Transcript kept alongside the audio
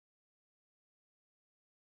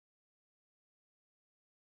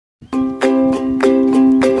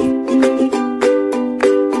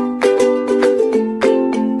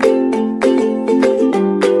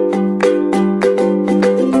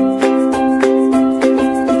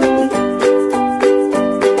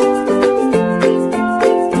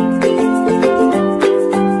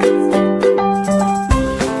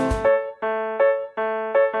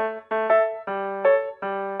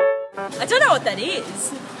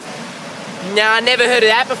Nah, never heard of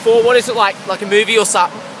that before. What is it like a movie or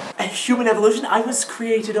something? A human evolution? I was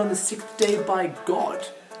created on the 6th day by God.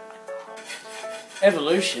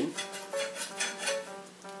 Evolution?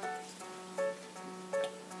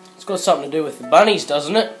 It's got something to do with the bunnies,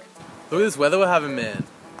 doesn't it? Look at this weather we're having, man.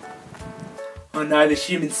 Oh no, the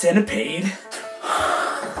human centipede.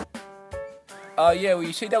 Yeah, well,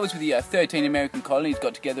 you see, that was with the 13 American colonies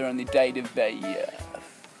got together on the date of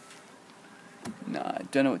no, I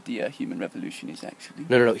don't know what the human revolution is, actually.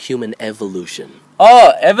 No, human evolution.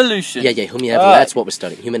 Oh, evolution. Yeah, human evolution. That's what we're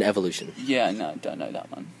studying. Human evolution. Yeah, no, don't know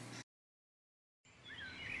that one.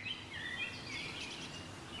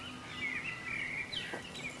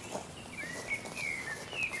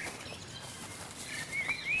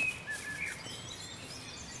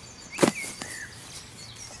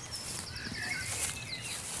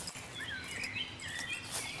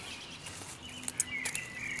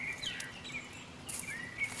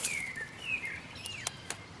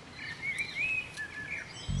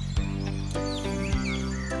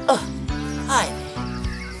 Hi,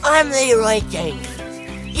 I'm Leeroy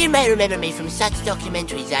Jenkins. You may remember me from such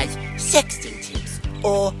documentaries as Sexting Tips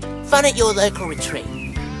or Fun at Your Local Retreat.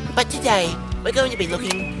 But today, we're going to be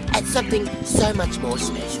looking at something so much more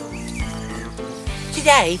special.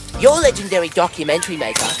 Today, your legendary documentary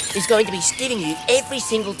maker is going to be giving you every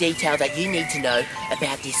single detail that you need to know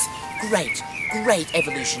about this great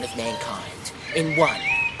evolution of mankind in one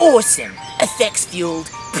awesome, effects-fueled,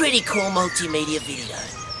 pretty cool multimedia video.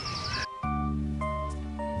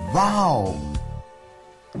 Wow!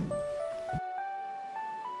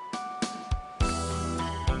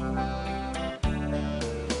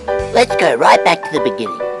 Let's go right back to the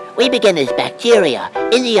beginning. We began as bacteria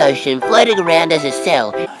in the ocean floating around as a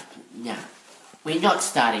cell. No, we're not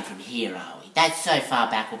starting from here, are we? That's so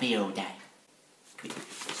far back, we'll be here all day. Can we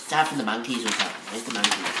start from the monkeys or something? Where's the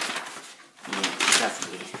monkeys? Yeah, start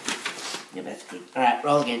from here. Yeah, that's good. Alright,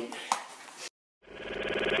 roll again.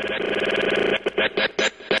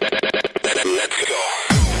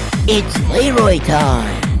 It's Leeroy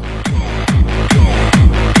time!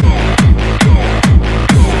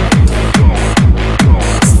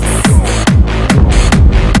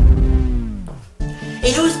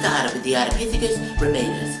 It all started with the Ardipithecus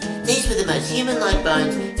reminis. These were the most human-like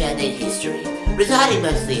bones found in history. Residing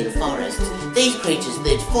mostly in forests, these creatures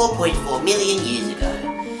lived 4.4 million years ago.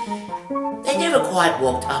 They never quite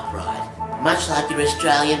walked upright, much like your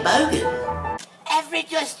Australian bogan.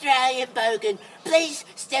 Average Australian bogan, please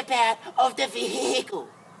step out of the vehicle.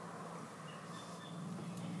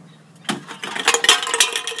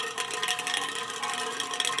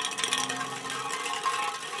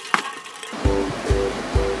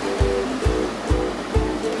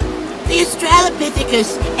 The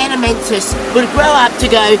Australopithecus animensis would grow up to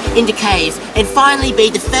go into caves and finally be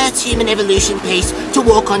the first human evolution piece to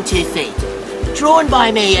walk on 2 feet. Drawn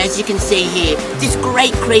by me, as you can see here, this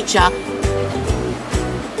great creature,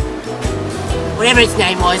 whatever its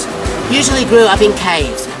name was, usually grew up in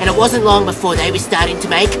caves, and it wasn't long before they were starting to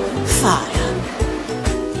make fire.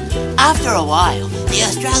 After a while, the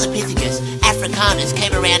Australopithecus africanus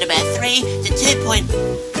came around about 3 to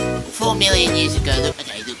 2.4 million years ago. Look,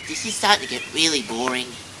 this is starting to get really boring.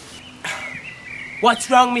 What's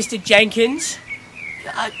wrong, Mr. Jenkins?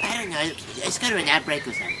 I don't know, let's go to an ad break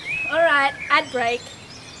or something. Alright, ad break.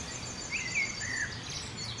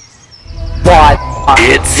 What?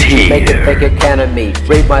 It's Make a here. fake account of me.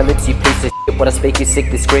 Read my lips, you piece of shit. What I speak is sick,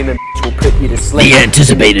 this screaming bitch will put you to sleep. The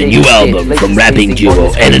anticipated new album from rapping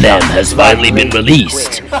duo N&M has finally been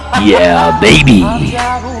released. Yeah, baby.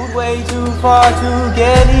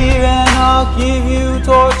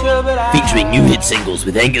 Featuring new hit singles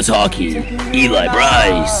with Angus Hockey, Eli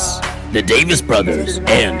Bryce, the Davis Brothers,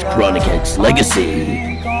 and Chronic X Legacy.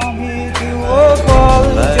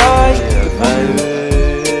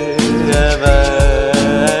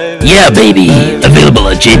 Yeah, baby. Available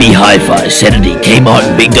at JB Hi-Fi, Saturday, Kmart,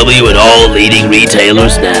 and Big W, and all leading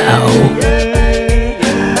retailers now.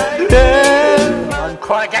 On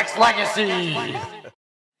Chronic X Legacy!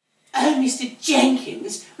 Oh, Mr.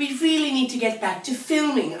 Jenkins, we really need to get back to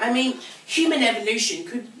filming. I mean, human evolution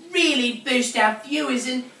could really boost our viewers,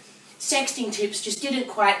 and Sexting Tips just didn't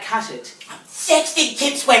quite cut it. Sexting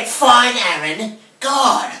Tips went fine, Aaron.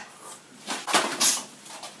 God.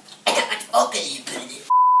 How much vodka do you put in it?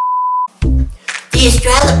 The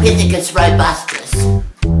Australopithecus robustus,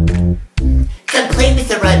 complete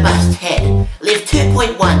with a robust head, lived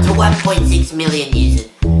 2.1 to 1.6 million years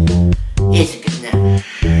ago.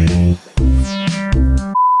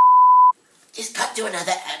 Just cut to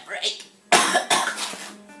another ad break.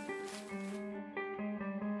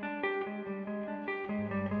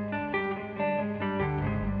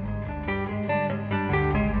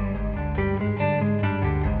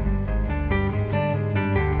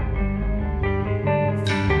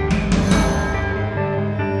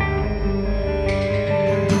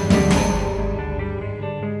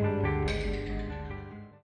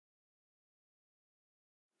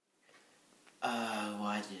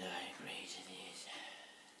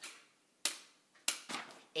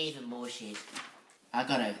 Even more shit. I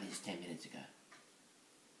got over this 10 minutes ago.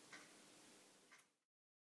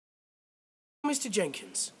 Mr.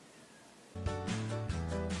 Jenkins.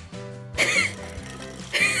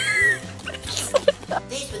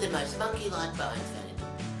 These were the most monkey-like bones found.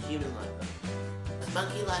 Human-like bones.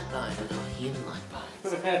 Monkey-like bones or human-like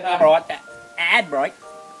bones. Alright, ad break.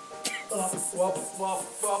 Was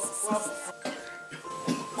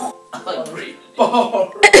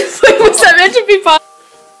that meant to be part?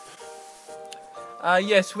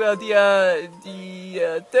 Yes, well,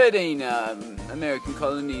 the 13 American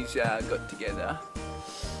colonies got together,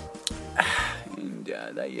 and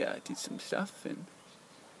they did some stuff and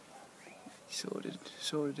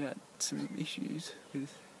sorted out some issues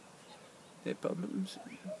with their problems.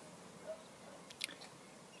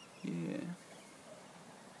 Yeah.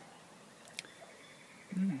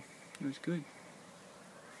 It was good.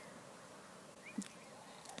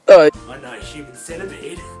 I know, human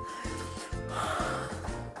centipede.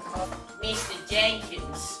 Mr.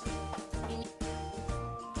 Jenkins.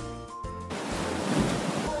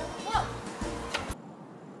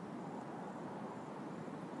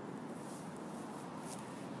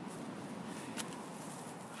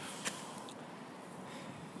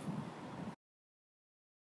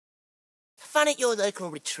 fun at your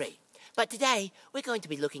local retreat. But today, we're going to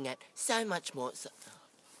be looking at so much more...